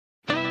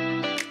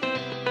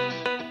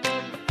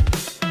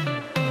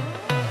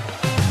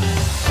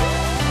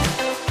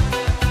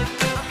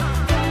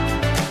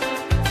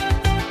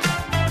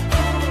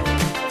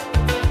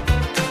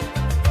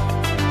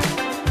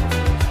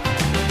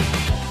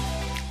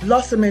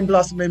Blossoming,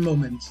 blossoming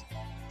moments.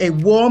 A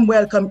warm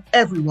welcome,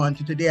 everyone,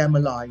 to Today I'm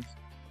Alive.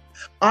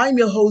 I'm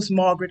your host,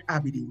 Margaret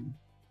Aberdeen.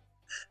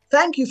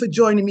 Thank you for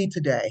joining me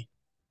today.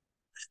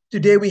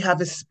 Today we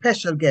have a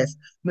special guest,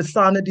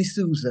 Masana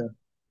D'Souza.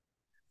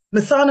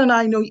 Masana and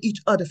I know each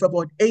other for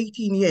about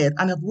 18 years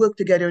and have worked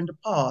together in the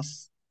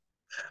past.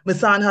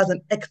 Masana has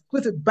an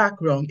exquisite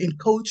background in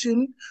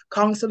coaching,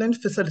 counseling,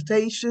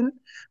 facilitation,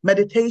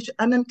 meditation,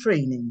 and in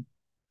training.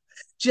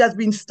 She has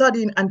been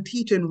studying and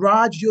teaching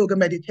Raj Yoga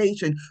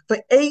meditation for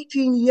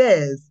 18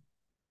 years.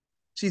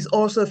 She's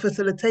also a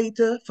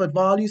facilitator for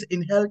Values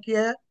in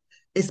Healthcare,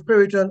 a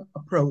spiritual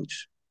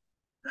approach.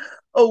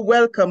 Oh,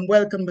 welcome,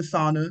 welcome,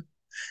 Masana.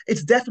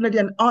 It's definitely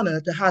an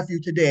honor to have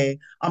you today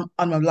on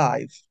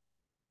Alive.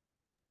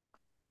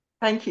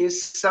 Thank you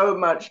so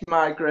much,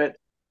 Margaret.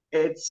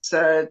 It's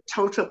a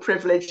total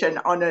privilege and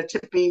honor to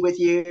be with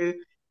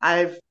you.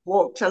 I've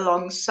walked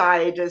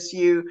alongside as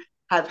you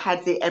have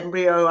had the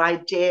embryo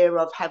idea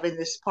of having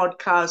this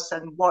podcast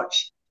and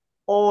watched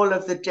all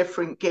of the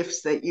different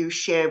gifts that you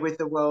share with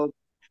the world.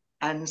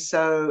 And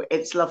so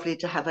it's lovely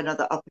to have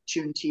another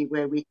opportunity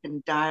where we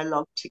can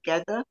dialogue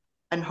together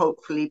and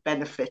hopefully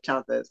benefit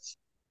others.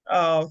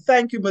 Oh,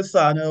 thank you,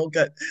 Masana.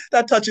 Okay.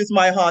 That touches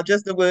my heart,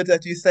 just the words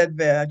that you said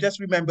there. I just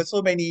remember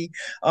so many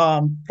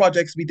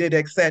projects we did,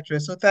 etc.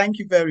 So thank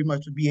you very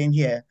much for being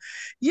here.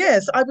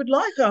 Yes, I would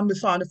like,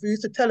 Masana, for you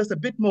to tell us a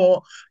bit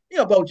more,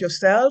 about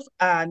yourself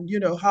and,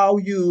 how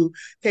you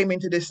came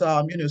into this,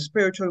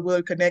 spiritual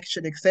world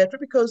connection, etc.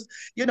 Because,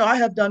 I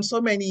have done so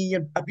many,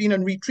 I've been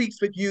on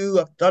retreats with you,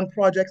 I've done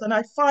projects, and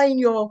I find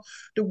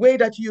the way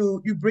that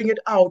you bring it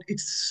out,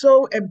 it's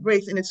so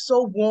embracing, it's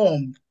so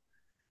warm.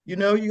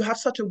 You have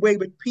such a way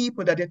with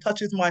people that it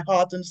touches my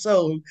heart and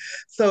soul.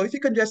 So if you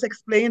can just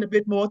explain a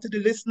bit more to the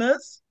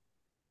listeners.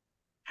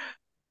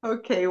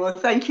 Okay, well,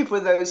 thank you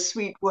for those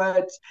sweet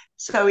words.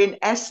 So, in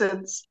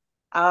essence,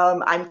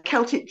 I'm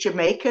Celtic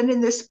Jamaican in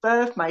this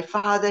birth. My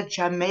father,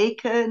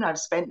 Jamaican. I've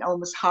spent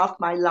almost half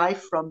my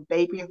life from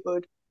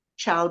babyhood,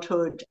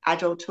 childhood,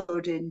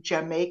 adulthood in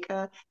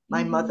Jamaica.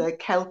 My Mm-hmm. mother,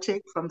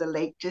 Celtic from the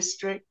Lake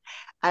District.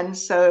 And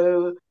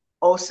so,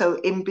 also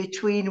in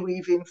between,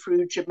 weaving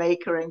through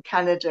Jamaica and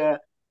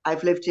Canada,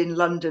 I've lived in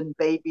London,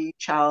 baby,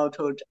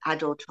 childhood,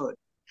 adulthood.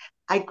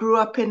 I grew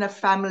up in a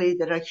family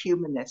that are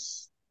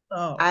humanists.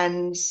 Oh,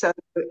 And so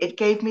it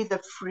gave me the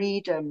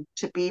freedom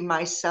to be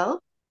myself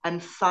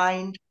and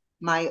find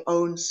my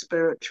own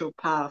spiritual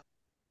path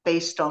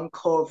based on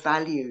core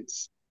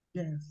values.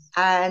 yes.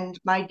 And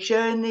my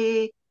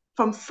journey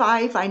from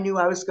 5, I knew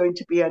I was going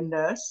to be a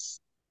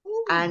nurse.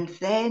 Ooh, And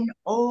then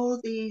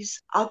all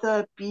these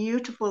other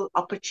beautiful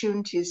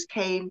opportunities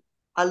came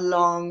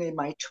along in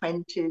my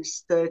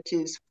 20s,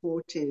 30s,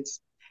 40s.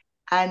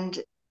 And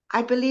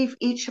I believe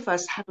each of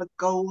us have a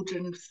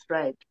golden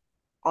thread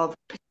of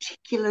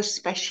particular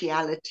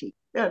speciality.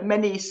 There are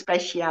many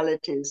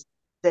specialities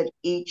that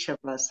each of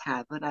us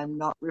have, and I'm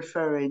not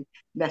referring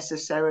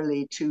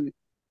necessarily to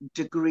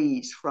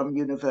degrees from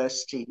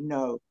university,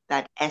 no,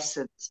 that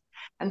essence.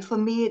 And for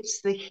me,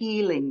 it's the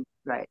healing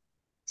thread.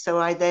 So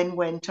I then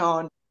went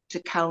on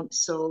to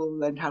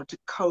counsel and how to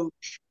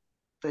coach,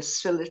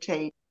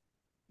 facilitate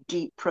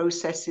deep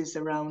processes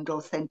around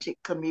authentic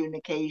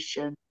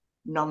communication,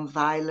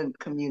 nonviolent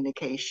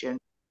communication,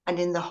 and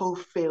in the whole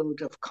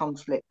field of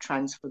conflict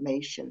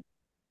transformation.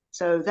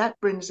 So that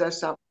brings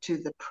us up to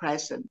the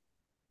present.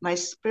 My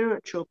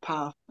spiritual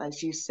path,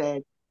 as you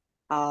said,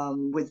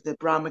 with the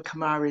Brahma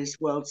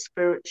Kumaris World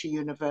Spiritual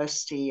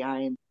University,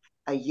 I'm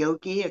a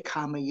yogi, a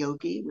karma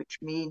yogi, which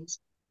means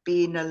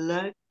being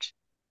alert,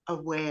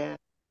 aware,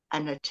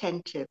 and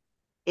attentive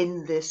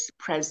in this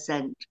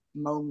present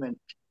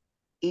moment.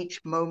 Each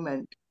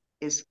moment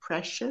is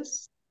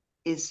precious,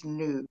 is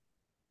new,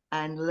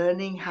 and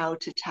learning how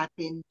to tap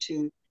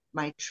into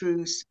my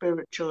true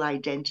spiritual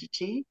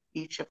identity.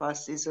 Each of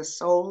us is a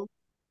soul,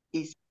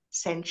 is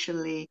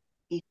essentially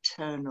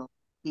eternal.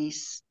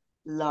 Peace,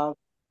 love,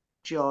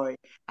 joy.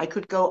 I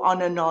could go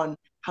on and on.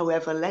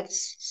 However,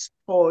 let's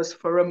pause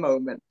for a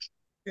moment.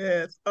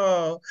 yes.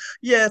 Oh,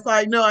 yes,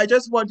 I know. I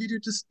just wanted you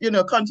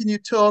to, continue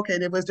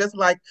talking. It was just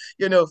like,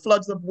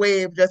 floods of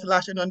wave just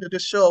lashing under the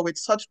shore with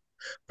such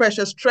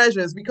precious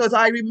treasures because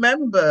I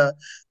remember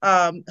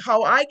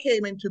how I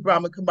came into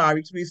Brahma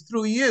Kumaris was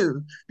through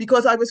you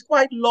because I was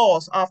quite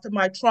lost after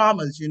my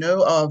traumas,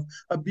 of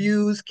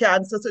abuse,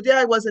 cancer. So there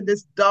I was in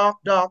this dark,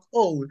 dark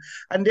hole.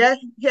 And there,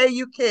 here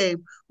you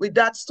came with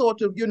that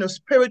sort of,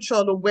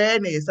 spiritual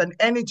awareness and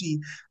energy.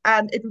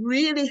 And it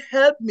really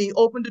helped me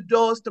open the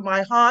doors to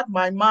my heart,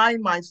 my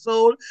mind, my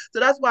soul. So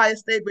that's why I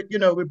stayed with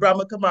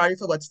Brahma Kumari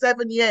for what,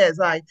 7 years.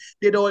 I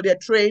did all their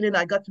training.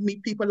 I got to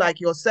meet people like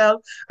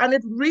yourself. And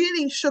it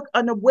really shook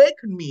and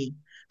awakened me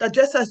that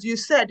just as you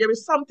said, there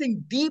is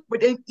something deep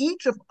within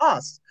each of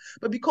us.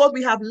 But because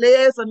we have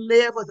layers and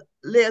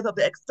layers of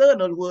the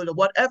external world or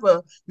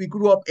whatever we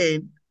grew up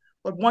in,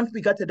 But once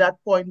we got to that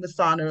point, Miss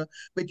Sana,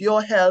 with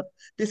your help,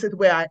 this is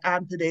where I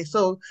am today.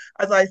 So,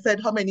 as I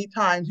said, how many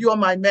times, you're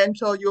my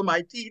mentor, you're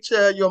my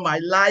teacher, you're my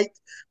light.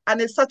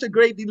 And it's such a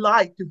great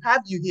delight to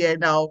have you here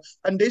now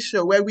on this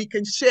show where we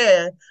can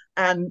share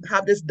and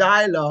have this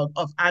dialogue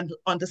of and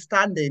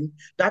understanding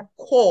that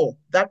core,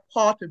 that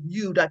part of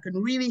you that can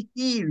really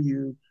heal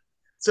you.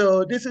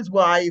 So this is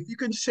why if you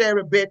can share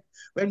a bit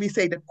when we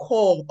say the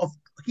core of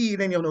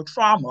healing,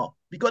 trauma,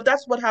 because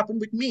that's what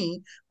happened with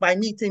me by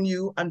meeting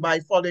you and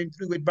by following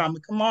through with Brahma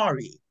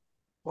Kumari.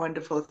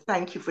 Wonderful.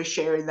 Thank you for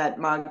sharing that,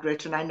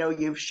 Margaret. And I know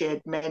you've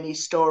shared many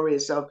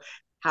stories of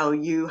how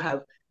you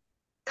have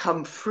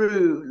come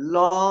through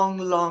long,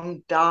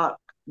 long, dark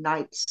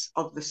nights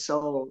of the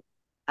soul.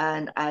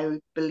 And I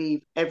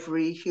believe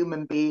every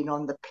human being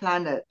on the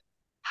planet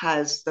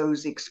has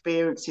those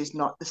experiences,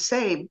 not the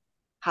same.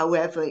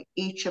 However,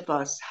 each of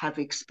us have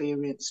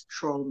experienced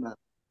trauma,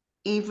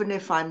 even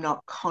if I'm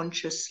not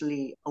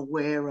consciously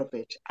aware of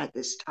it at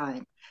this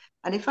time.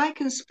 And if I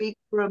can speak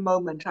for a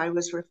moment, I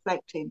was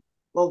reflecting,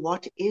 well,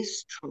 what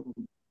is trauma?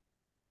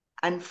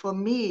 And for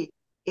me,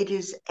 it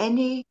is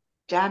any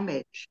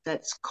damage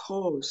that's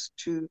caused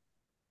to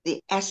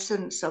the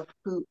essence of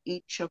who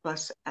each of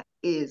us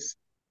is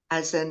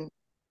as an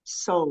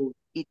soul,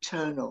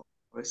 eternal,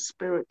 or a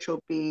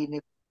spiritual being,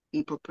 if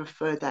people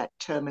prefer that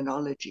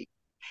terminology.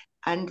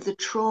 And the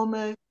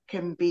trauma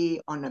can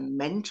be on a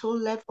mental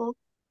level,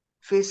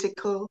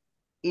 physical,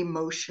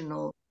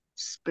 emotional,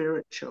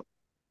 spiritual.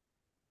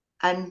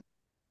 And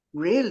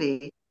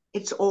really,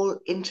 it's all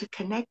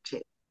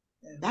interconnected.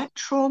 Yes. That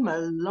trauma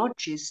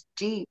lodges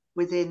deep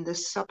within the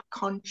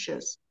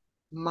subconscious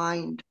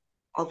mind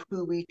of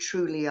who we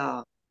truly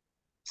are.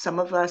 Some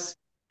of us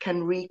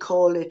can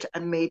recall it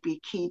and maybe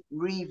keep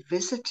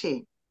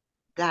revisiting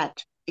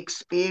that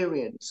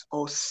experience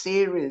or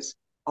series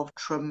of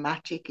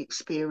traumatic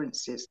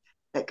experiences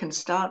that can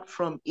start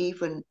from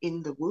even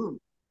in the womb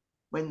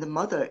when the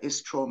mother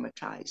is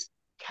traumatized,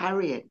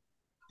 carrying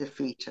the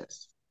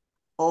fetus,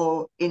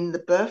 or in the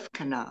birth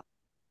canal.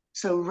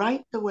 So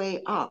right the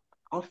way up,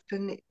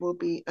 often it will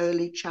be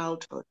early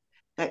childhood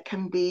that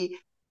can be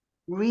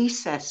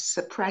recessed,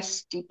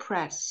 suppressed,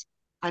 depressed.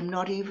 I'm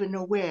not even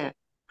aware.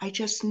 I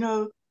just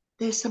know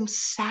there's some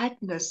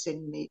sadness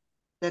in me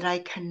that I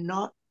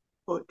cannot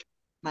put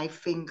my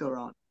finger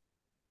on.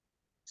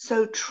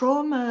 So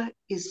trauma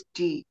is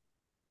deep.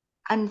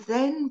 And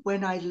then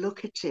when I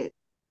look at it,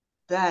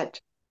 that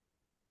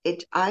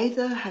it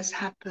either has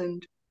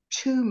happened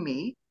to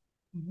me,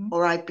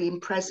 or I've been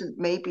present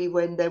maybe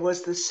when there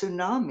was the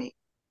tsunami.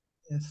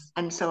 Yes.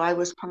 And so I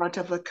was part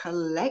of a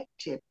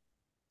collective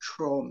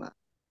trauma,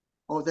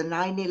 or the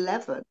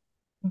 9/11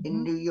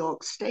 in New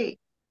York State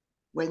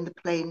when the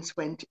planes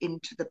went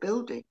into the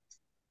buildings,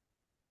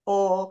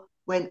 or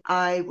when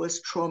I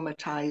was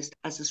traumatized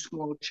as a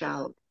small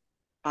child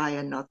by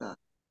another.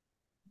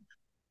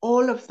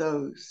 All of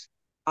those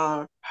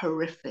are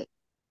horrific,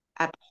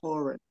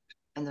 abhorrent,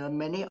 and there are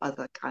many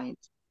other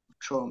kinds of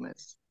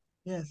traumas.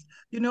 Yes,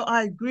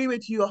 I agree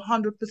with you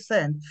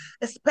 100%,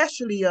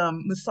 especially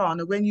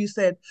Musana, when you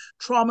said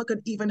trauma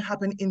can even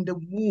happen in the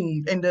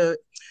womb,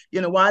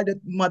 while the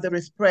mother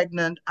is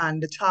pregnant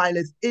and the child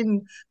is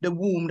in the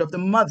womb of the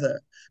mother,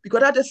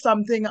 because that is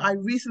something I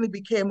recently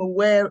became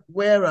aware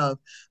of,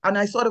 and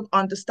I sort of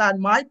understand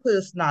my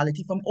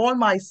personality from all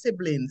my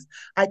siblings.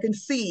 I can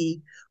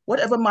see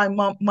whatever my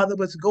mother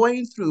was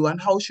going through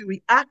and how she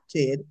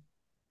reacted.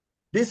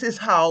 This is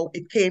how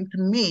it came to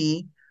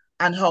me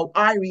and how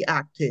I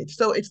reacted.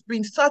 So it's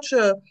been such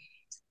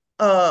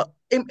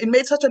it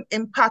made such an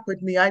impact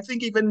with me. I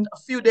think even a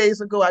few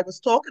days ago, I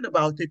was talking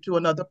about it to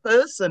another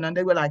person and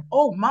they were like,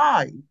 oh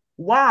my,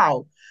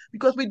 wow.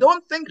 Because we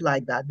don't think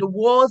like that. The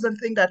wars and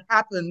thing that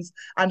happens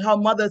and how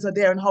mothers are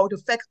there and how it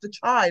affects the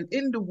child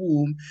in the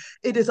womb,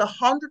 it is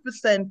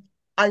 100%.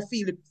 I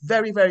feel it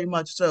very, very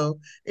much so.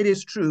 It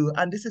is true.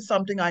 And this is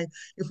something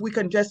if we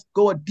can just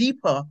go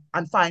deeper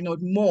and find out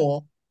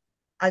more,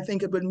 I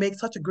think it will make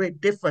such a great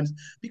difference.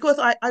 Because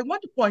I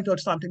want to point out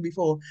something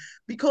before,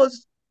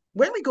 because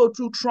when we go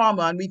through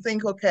trauma and we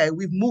think, okay,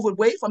 we've moved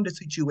away from the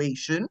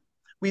situation,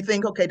 we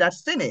think, okay,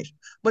 that's finished.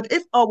 But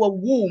if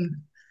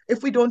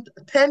we don't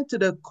attend to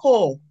the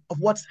core of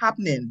what's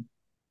happening,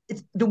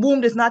 the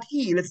wound is not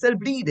healed, it's still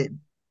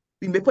bleeding.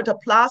 We may put a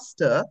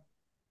plaster,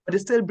 but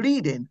it's still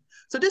bleeding.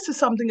 So this is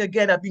something,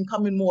 again, I've been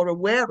becoming more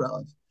aware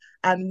of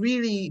and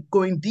really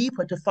going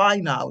deeper to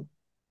find out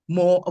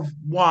more of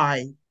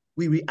why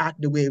we react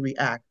the way we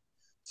act.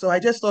 So I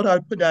just thought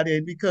I'd put that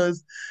in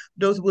because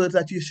those words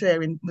that you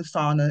share in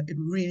Masana, it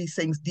really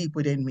sinks deep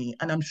within me,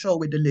 and I'm sure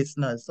with the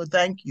listeners. So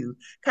thank you.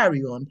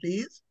 Carry on,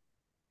 please.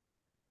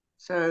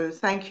 So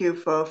thank you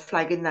for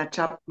flagging that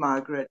up,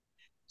 Margaret.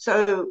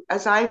 So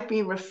as I've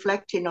been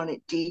reflecting on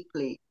it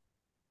deeply,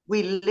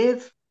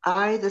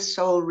 the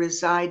soul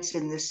resides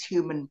in this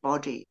human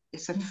body.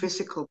 It's a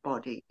physical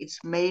body.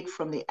 It's made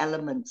from the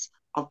elements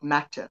of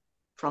matter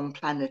from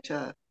planet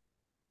Earth.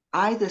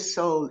 The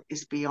soul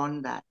is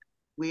beyond that.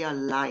 We are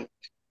light,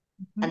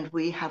 and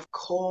we have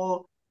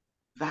core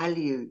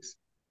values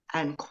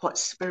and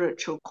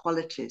spiritual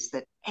qualities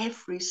that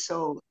every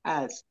soul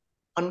has: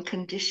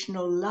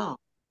 unconditional love,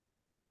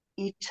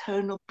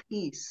 eternal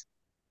peace,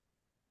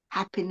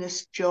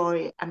 happiness,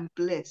 joy, and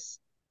bliss,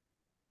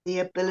 the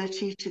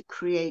ability to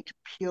create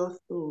pure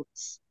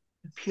thoughts,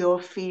 pure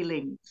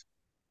feelings,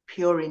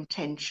 pure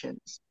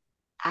intentions,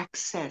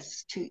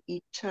 access to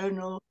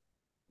eternal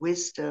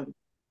wisdom,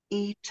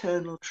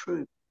 eternal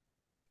truth.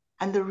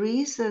 And the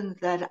reason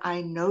that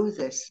I know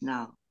this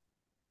now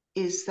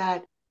is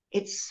that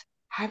it's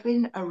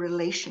having a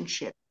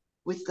relationship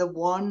with the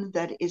one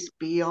that is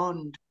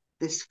beyond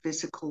this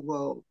physical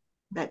world,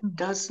 that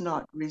does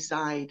not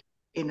reside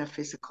in a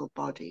physical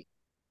body.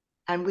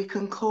 And we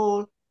can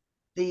call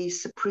the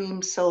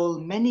Supreme Soul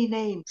many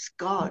names: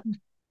 God,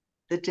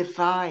 the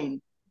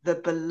divine, the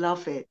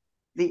beloved,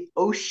 the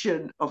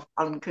ocean of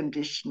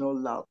unconditional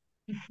love.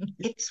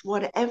 It's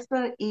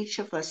whatever each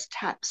of us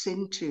taps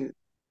into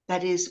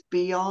that is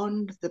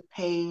beyond the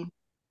pain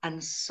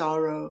and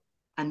sorrow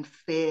and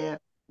fear,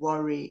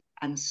 worry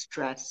and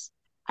stress,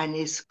 and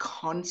is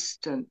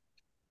constant,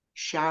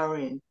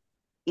 showering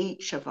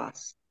each of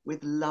us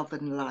with love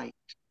and light.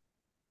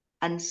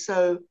 And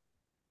so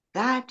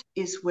that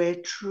is where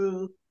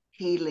true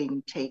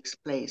healing takes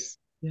place.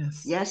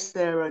 Yes. Yes,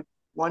 there are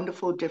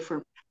wonderful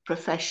different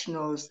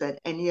professionals that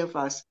any of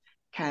us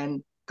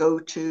can go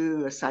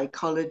to: a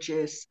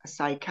psychologist, a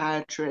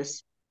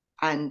psychiatrist,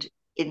 and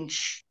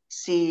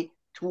see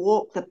to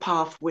walk the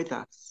path with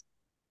us.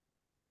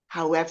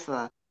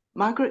 However,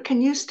 Margaret,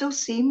 can you still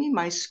see me?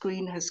 My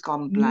screen has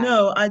gone blank.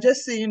 No, I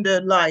just seen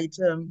the light.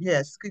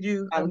 Yes, could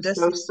you I'm just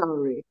so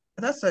sorry.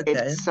 That's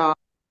okay.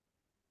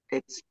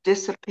 It's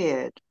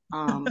disappeared.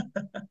 All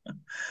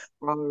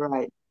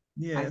right.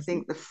 I Yes.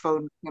 think the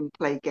phone can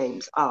play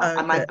games.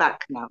 Am I Okay.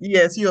 back now?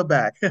 Yes, you're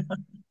back.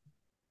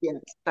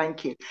 Yes,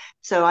 thank you.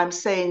 So I'm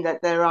saying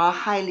that there are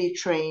highly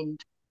trained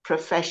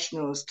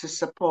professionals to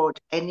support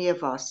any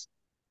of us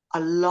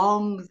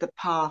along the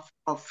path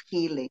of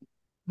healing.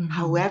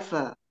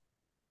 However,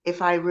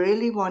 if I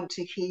really want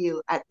to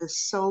heal at the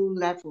soul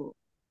level,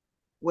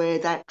 where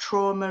that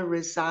trauma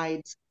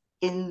resides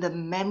in the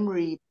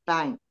memory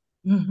bank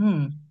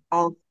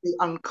of the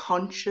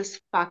unconscious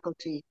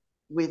faculty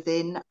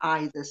within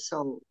either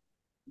soul,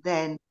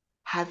 then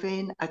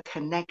having a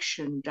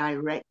connection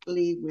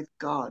directly with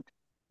God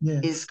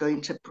is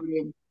going to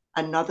bring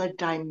another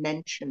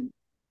dimension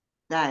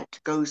that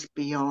goes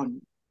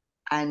beyond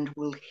and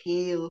will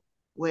heal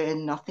where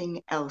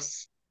nothing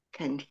else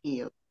can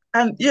heal.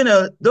 And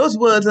those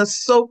words are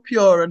so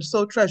pure and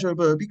so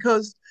treasurable,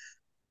 because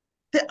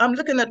I'm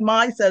looking at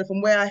myself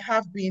from where I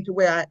have been to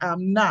where I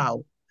am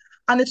now.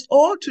 And it's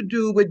all to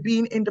do with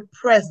being in the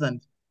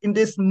present, in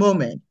this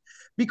moment.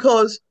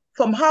 Because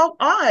from how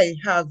I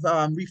have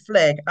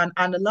reflect and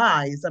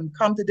analyze and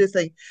come to this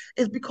thing,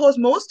 is because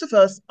most of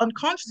us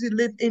unconsciously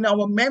live in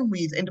our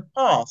memories in the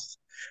past.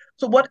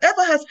 So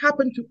whatever has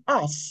happened to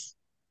us,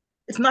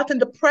 it's not in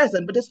the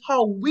present, but it's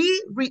how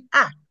we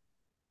react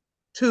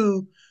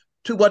to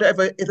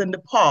whatever is in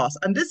the past.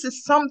 And this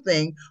is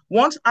something,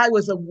 once I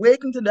was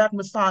awakened to that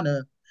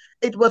Masana,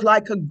 it was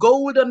like a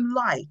golden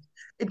light.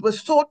 It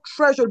was so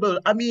treasurable.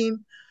 I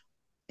mean,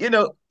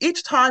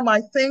 each time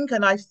I think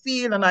and I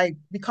feel and I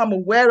become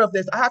aware of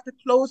this, I have to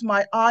close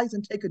my eyes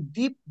and take a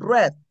deep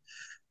breath,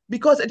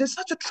 because it is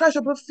such a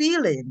treasurable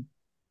feeling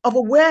of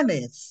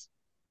awareness.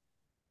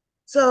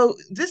 So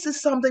this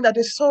is something that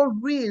is so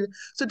real.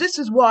 So this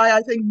is why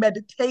I think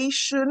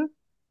meditation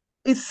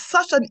is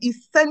such an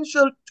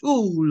essential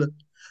tool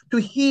to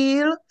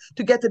heal,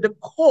 to get to the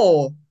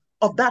core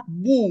of that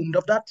wound,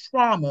 of that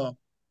trauma,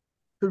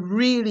 to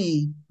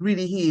really,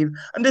 really heal.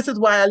 And this is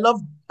why I love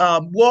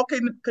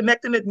walking,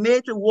 connecting with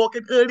nature,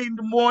 walking early in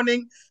the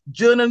morning,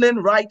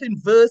 journaling, writing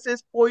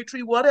verses,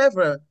 poetry,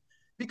 whatever,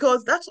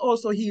 because that's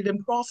also a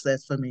healing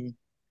process for me.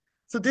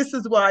 So this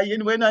is why,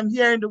 when I'm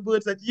hearing the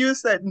words that you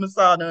said,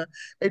 Masana,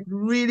 it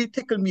really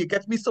tickled me. It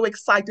gets me so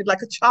excited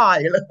like a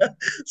child.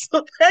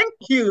 So thank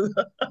you.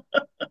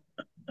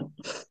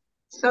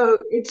 So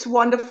it's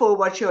wonderful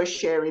what you're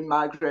sharing,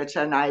 Margaret,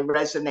 and I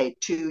resonate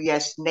too.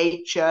 Yes,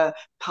 nature,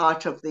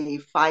 part of the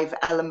 5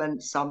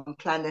 elements on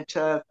planet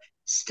Earth,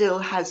 still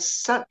has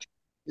such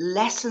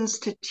lessons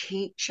to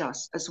teach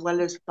us, as well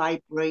as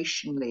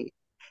vibrationally,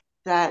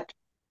 that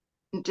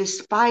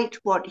despite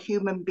what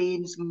human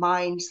beings'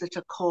 minds that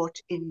are caught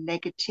in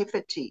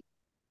negativity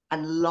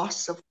and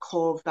loss of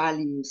core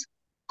values,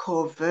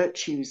 core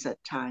virtues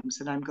at times,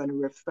 and I'm going to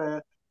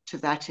refer to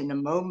that in a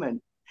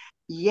moment,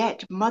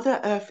 yet Mother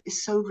Earth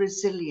is so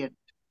resilient,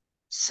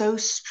 so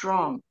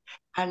strong,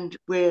 and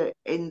we're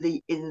in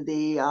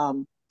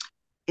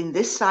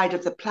this side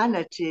of the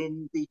planet,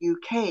 in the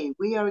UK,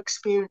 we are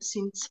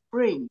experiencing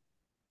spring,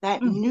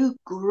 that new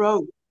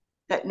growth,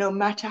 that no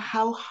matter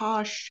how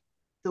harsh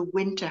the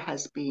winter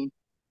has been,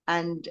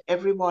 and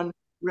everyone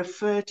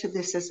refer to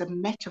this as a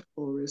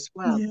metaphor as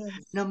well, Yes.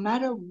 no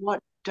matter what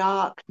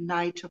dark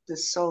night of the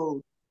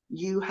soul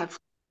you have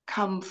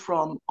come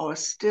from or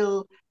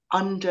still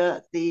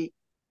under the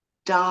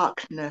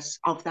darkness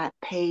of that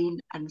pain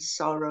and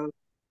sorrow.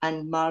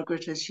 And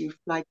Margaret, as you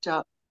flagged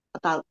up,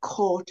 about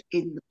caught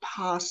in the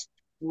past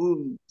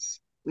wounds.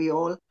 We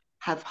all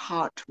have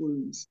heart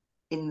wounds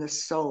in the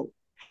soul.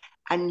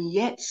 And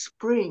yet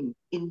spring,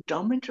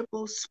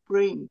 indomitable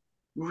spring,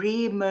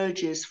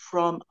 re-emerges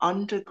from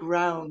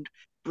underground,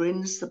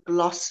 brings the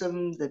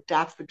blossom, the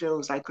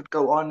daffodils. I could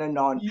go on and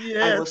on.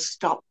 I will Yes.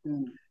 stop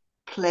and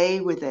play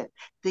with it.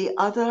 The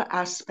other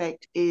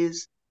aspect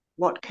is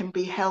what can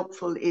be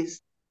helpful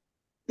is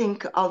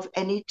think of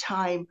any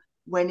time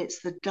when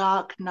it's the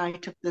dark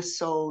night of the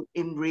soul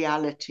in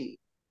reality.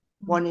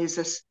 One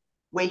is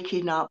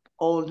waking up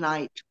all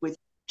night with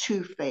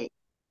toothache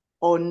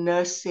or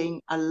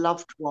nursing a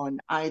loved one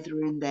either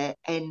in their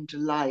end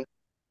life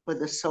for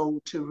the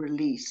soul to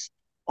release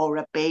or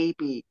a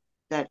baby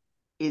that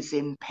is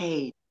in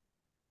pain.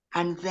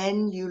 And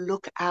then you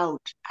look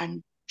out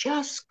and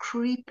just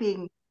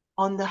creeping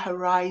on the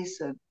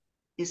horizon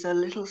is a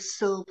little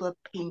silver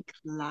pink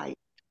light.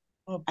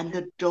 Oh, And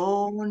the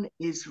dawn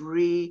is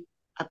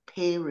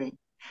reappearing.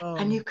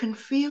 And oh, you can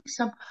feel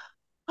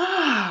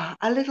a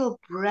little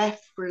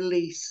breath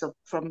release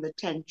from the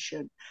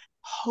tension.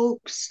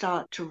 Hope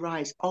start to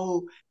rise.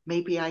 Oh,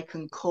 maybe I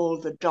can call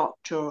the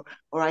doctor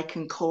or I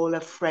can call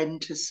a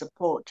friend to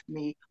support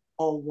me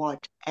or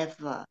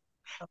whatever.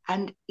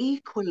 And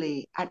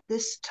equally, at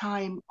this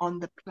time on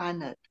the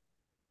planet,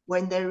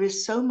 when there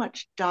is so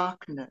much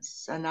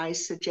darkness, and I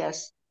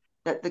suggest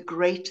that the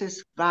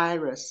greatest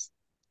virus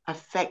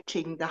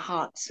affecting the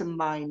hearts and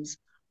minds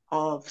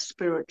of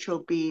spiritual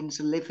beings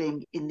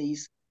living in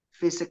these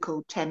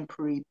physical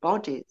temporary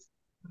bodies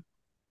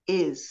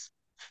is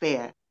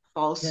fear,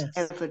 false yes.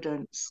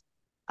 evidence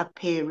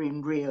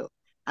appearing real.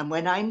 And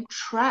when I'm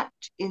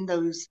trapped in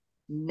those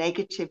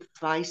negative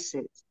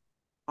vices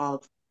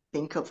of,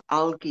 think of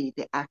algae,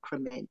 the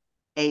acronym,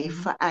 A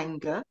Mm-hmm. for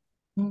anger,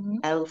 Mm-hmm.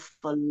 L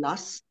for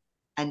lust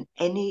and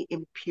any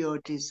impure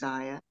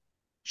desire,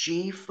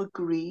 G for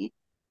greed,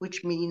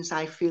 which means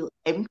I feel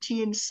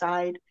empty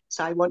inside,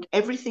 so I want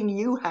everything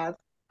you have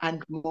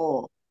and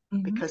more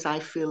Mm-hmm. because I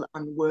feel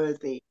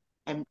unworthy,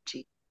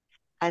 empty.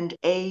 And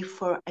A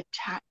for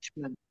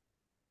attachment.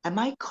 Am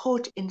I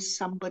caught in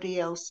somebody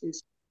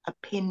else's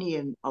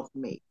opinion of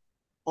me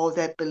or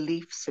their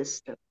belief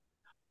system?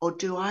 Or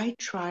do I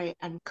try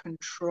and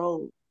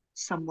control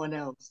someone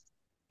else?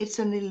 It's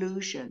an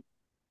illusion.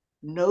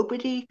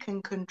 Nobody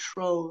can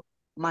control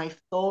my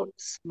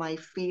thoughts, my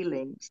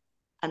feelings,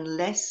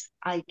 unless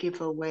I give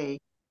away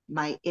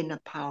my inner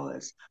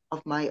powers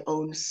of my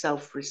own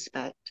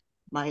self-respect,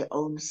 my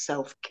own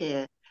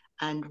self-care.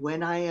 And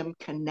when I am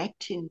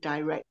connecting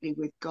directly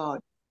with God,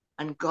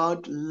 and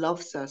God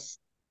loves us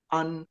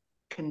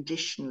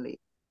unconditionally,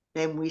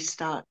 then we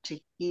start to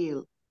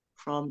heal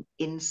from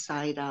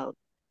inside out.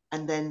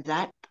 And then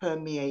that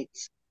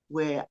permeates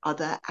where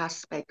other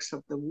aspects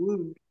of the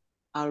wound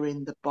are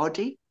in the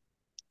body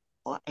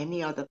or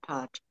any other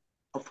part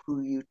of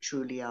who you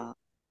truly are.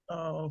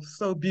 Oh,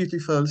 so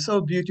beautiful,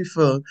 so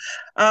beautiful.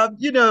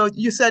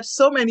 You said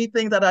so many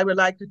things that I would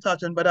like to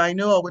touch on, but I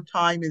know our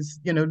time is,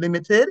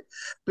 limited.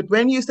 But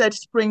when you said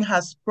spring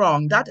has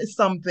sprung, that is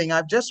something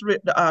I've just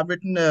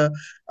written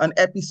an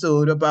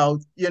episode about,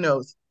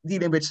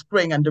 dealing with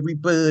spring and the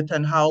rebirth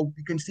and how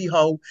you can see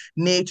how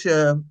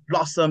nature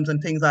blossoms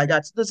and things like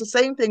that. So there's the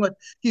same thing with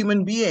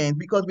human beings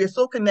because we're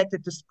so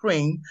connected to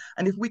spring.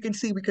 And if we can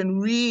see, we can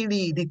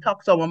really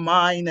detox our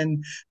mind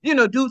and,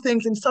 do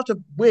things in such a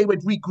way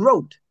with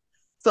regrowth.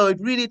 So it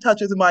really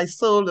touches my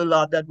soul a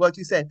lot that what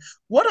you said.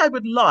 What I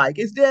would like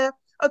is there,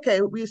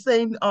 okay, we're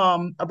saying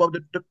about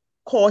the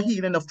core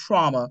healing of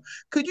trauma.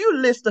 Could you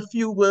list a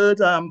few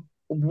words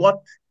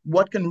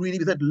what can really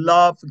be said,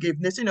 love,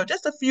 forgiveness,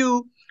 just a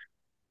few,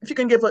 if you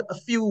can give a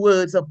few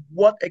words of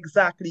what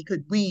exactly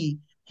could we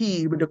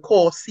heal with the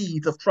core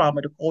seeds of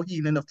trauma, the core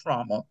healing of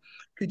trauma.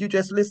 Could you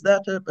just list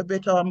that a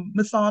bit,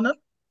 Miss Anna?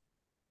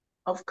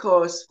 Of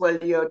course, well,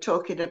 you're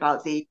talking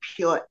about the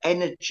pure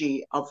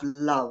energy of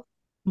love.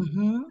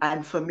 Mm-hmm.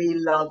 And for me,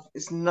 love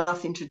is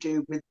nothing to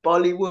do with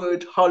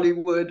Bollywood,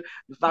 Hollywood,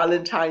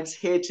 Valentine's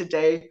here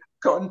today,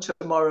 gone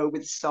tomorrow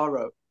with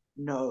sorrow.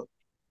 No.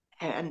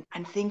 And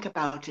think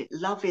about it.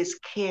 Love is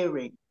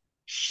caring,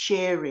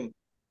 sharing,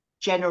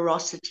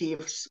 generosity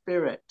of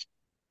spirit,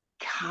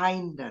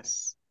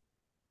 kindness,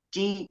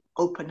 deep,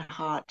 open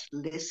heart,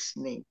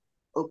 listening,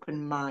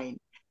 open mind.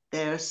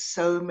 There are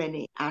so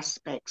many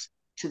aspects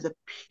to the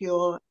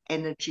pure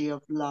energy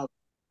of love,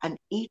 and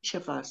each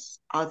of us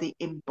are the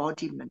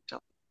embodiment of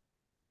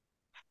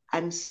it.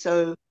 And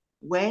so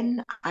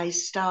when I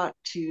start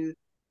to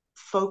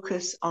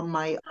focus on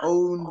my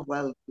own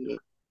well being,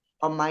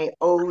 on my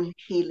own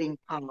healing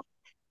path,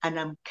 and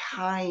I'm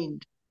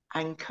kind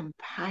and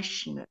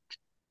compassionate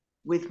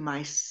with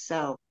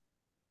myself,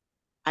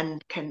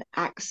 and can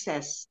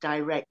access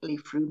directly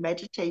through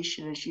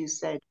meditation, as you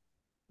said,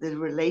 the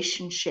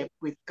relationship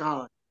with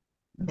God,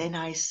 then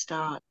I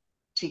start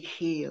to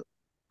heal.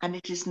 And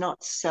it is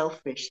not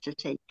selfish to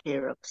take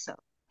care of self.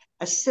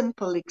 A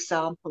simple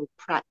example,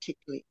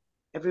 practically,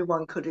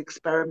 everyone could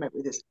experiment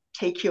with this.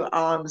 Take your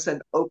arms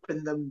and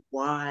open them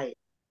wide,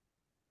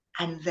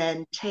 and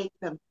then take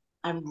them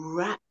and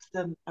wrap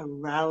them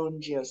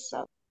around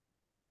yourself.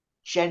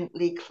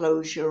 Gently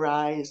close your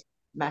eyes,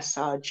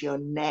 massage your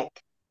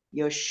neck,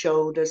 your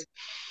shoulders.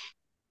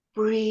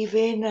 Breathe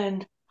in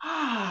and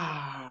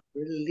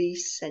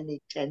release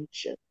any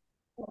tension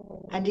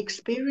and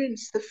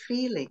experience the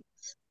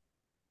feelings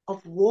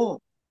of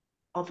warmth,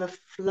 of a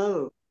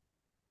flow,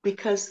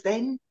 because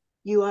then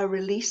you are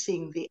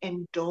releasing the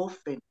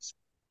endorphins,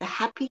 the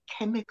happy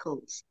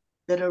chemicals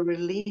that are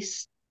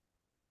released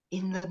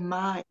in the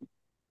mind,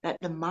 that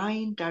the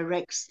mind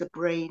directs the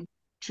brain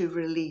to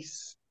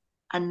release.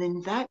 And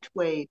in that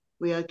way,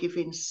 we are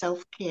giving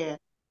self-care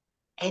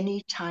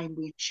anytime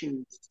we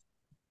choose.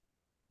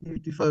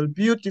 Beautiful,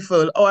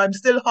 beautiful. Oh, I'm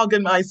still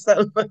hugging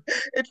myself.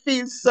 It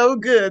feels so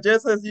good,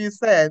 just as you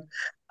said.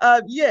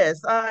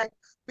 Yes,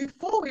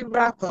 before we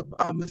wrap up,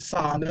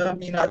 Sana, I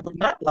mean, I would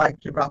not like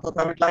to wrap up.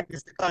 I would like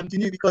this to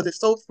continue because it's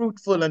so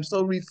fruitful and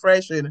so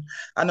refreshing.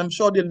 And I'm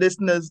sure the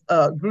listeners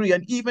agree.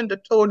 And even the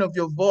tone of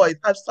your voice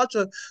has such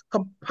a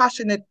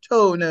compassionate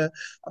tone, a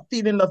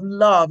feeling of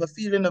love, a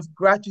feeling of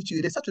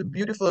gratitude. It's such a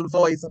beautiful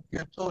voice, of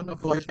your tone of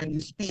voice when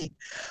you speak.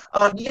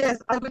 Yes,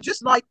 I would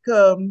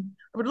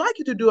like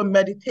you to do a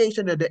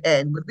meditation at the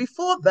end, but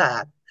before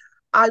that,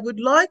 I would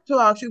like to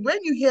ask you,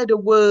 when you hear the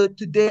word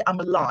 "today I'm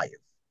alive,"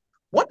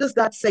 what does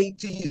that say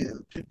to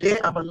you? Today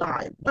I'm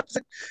alive. What does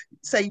it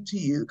say to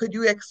you? Could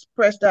you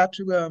express that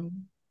to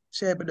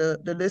share with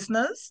the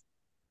listeners?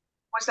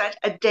 Was that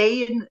a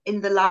day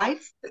in the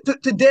life?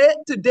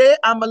 Today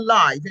I'm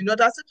alive. You know,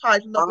 that's the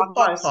title of the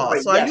podcast.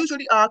 Sorry, So I yes.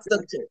 usually ask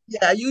Okay.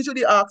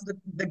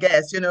 the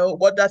guests,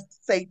 what does it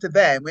say to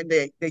them when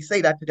they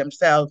say that to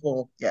themselves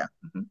or yeah.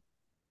 Mhm.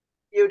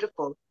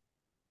 Beautiful.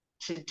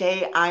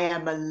 Today I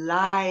am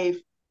alive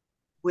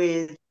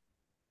with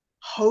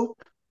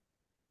hope,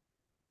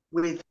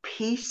 with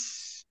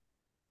peace,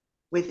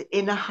 with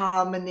inner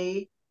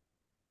harmony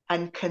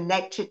and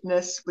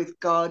connectedness with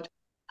God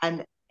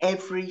and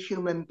every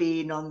human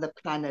being on the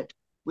planet,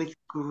 with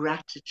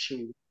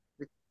gratitude,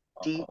 with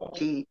deep,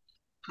 deep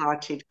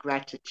hearted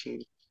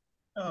gratitude.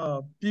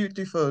 Oh,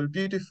 beautiful,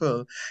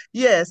 beautiful.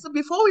 Yeah, so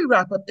before we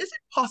wrap up, is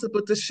it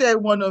possible to share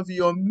one of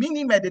your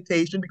mini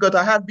meditation? Because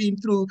I have been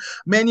through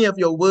many of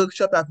your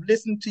workshops, I've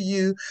listened to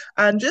you,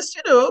 and just,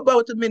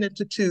 about a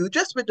minute or two,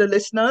 just with the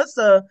listeners,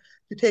 to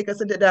take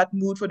us into that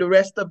mood for the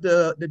rest of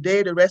the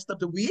day, the rest of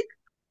the week.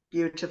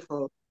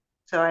 Beautiful.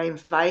 So I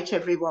invite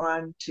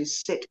everyone to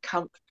sit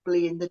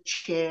comfortably in the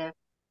chair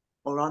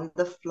or on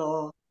the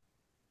floor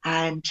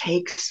and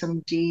take some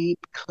deep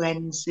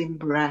cleansing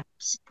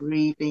breaths,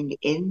 breathing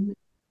in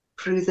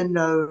through the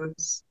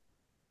nose,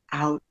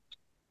 out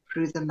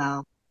through the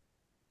mouth,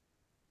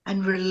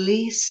 and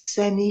release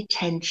any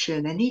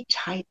tension, any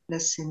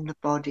tightness in the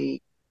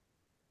body.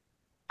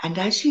 And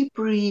as you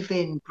breathe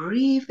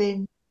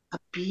in a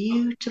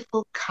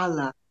beautiful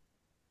color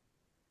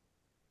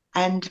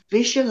and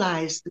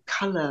visualize the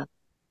color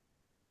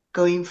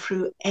going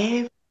through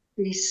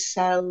every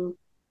cell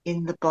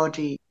in the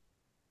body,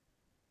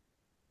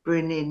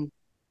 bringing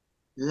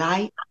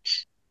light,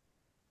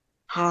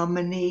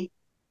 harmony,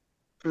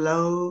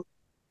 flow,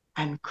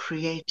 and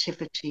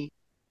creativity.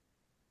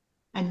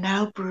 And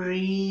now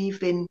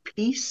breathe in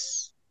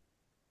peace,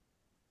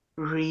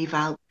 breathe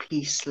out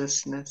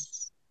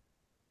peacelessness,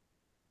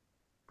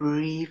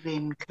 breathe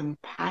in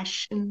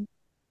compassion,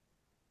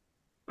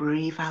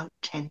 breathe out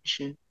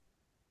tension.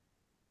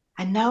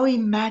 And now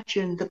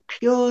imagine the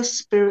pure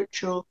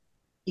spiritual,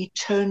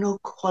 eternal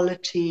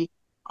quality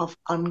of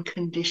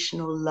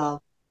unconditional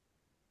love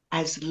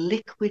as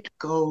liquid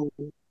gold.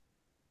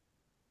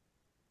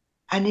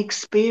 And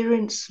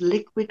experience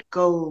liquid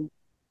gold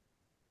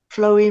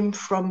flowing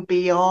from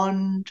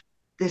beyond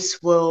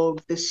this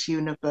world, this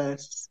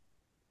universe,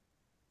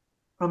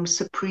 from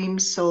Supreme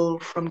Soul,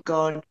 from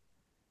God,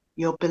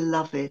 your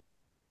beloved.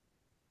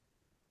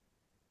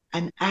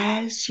 And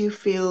as you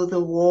feel the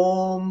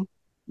warm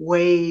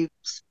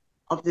waves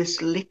of this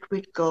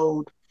liquid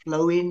gold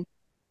flowing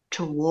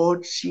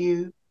towards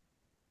you,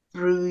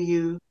 through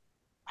you,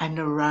 and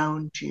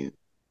around you,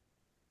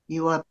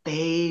 you are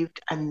bathed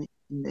in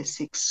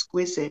this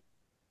exquisite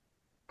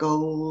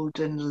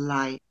golden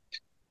light.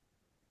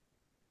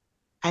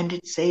 And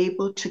it's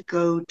able to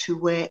go to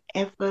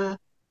wherever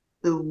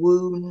the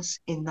wounds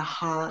in the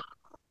heart,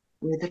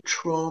 where the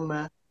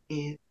trauma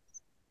is.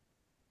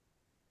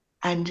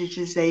 And it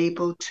is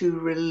able to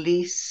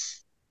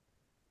release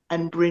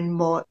and bring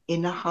more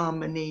inner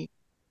harmony,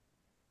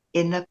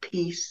 inner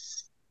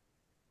peace,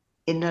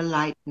 inner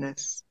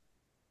lightness.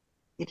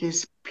 It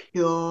is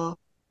pure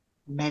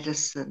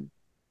medicine,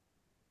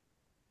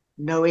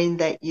 knowing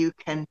that you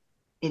can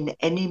in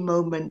any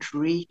moment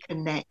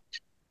reconnect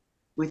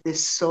with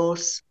this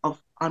source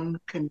of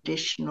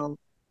unconditional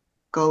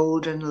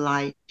golden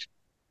light,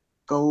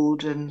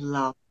 golden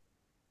love.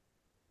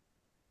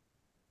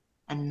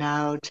 And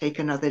now take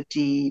another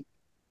deep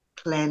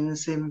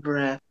cleansing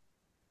breath.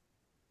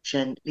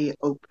 Gently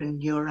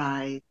open your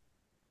eyes.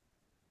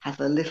 Have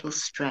a little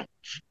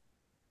stretch.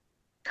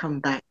 Come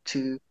back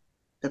to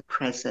the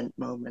present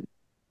moment.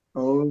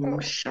 Om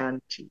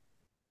Shanti.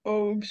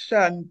 Oh,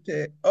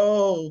 Shante.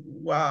 Oh,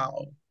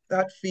 wow.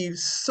 That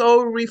feels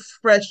so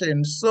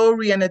refreshing, so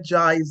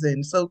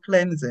re-energizing, so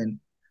cleansing.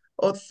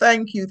 Oh,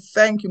 thank you,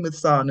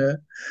 Masana.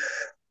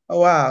 Oh,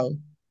 wow.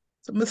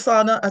 So,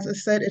 Masana, as I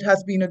said, it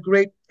has been a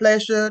great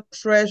pleasure,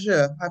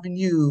 treasure having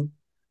you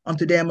on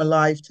Today I'm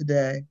Alive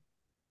today.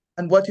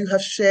 And what you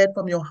have shared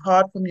from your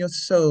heart, from your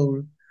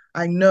soul,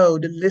 I know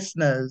the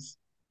listeners,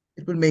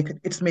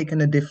 it's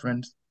making a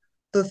difference.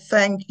 So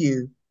thank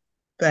you.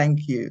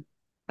 Thank you.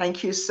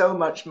 Thank you so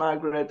much,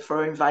 Margaret,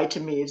 for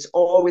inviting me. It's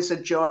always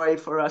a joy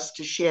for us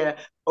to share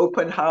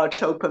open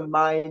heart, open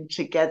mind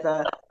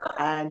together.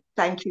 And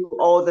thank you,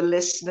 all the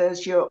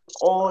listeners. You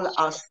all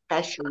are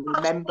special.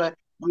 Remember,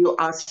 you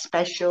are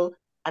special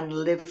and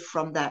live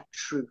from that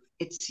truth.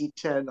 It's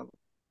eternal.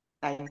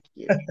 Thank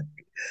you.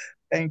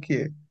 Thank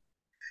you.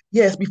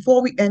 Yes,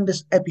 before we end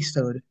this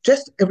episode,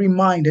 just a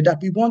reminder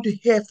that we want to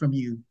hear from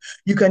you.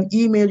 You can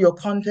email your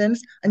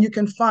contents and you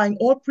can find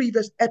all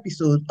previous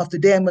episodes of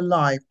Today I'm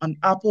Alive on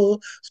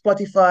Apple,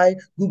 Spotify,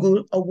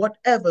 Google, or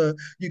whatever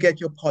you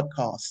get your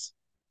podcasts.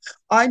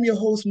 I'm your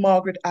host,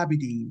 Margaret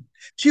Aberdeen.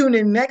 Tune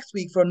in next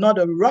week for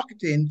another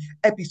rocketing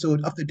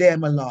episode of Today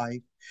I'm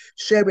Alive.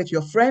 Share with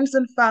your friends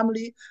and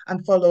family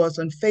and follow us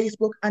on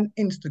Facebook and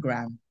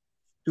Instagram.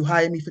 To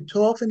hire me for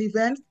talks and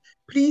events,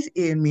 please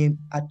email me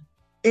at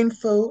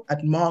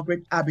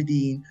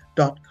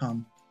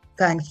info@margaretaberdeen.com.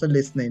 Thanks for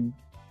listening.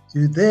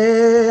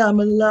 Today I'm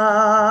alive.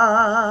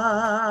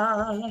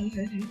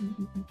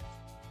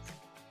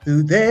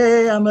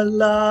 Today I'm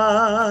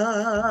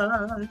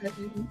alive.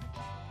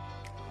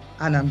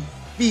 And I'm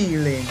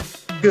feeling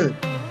good.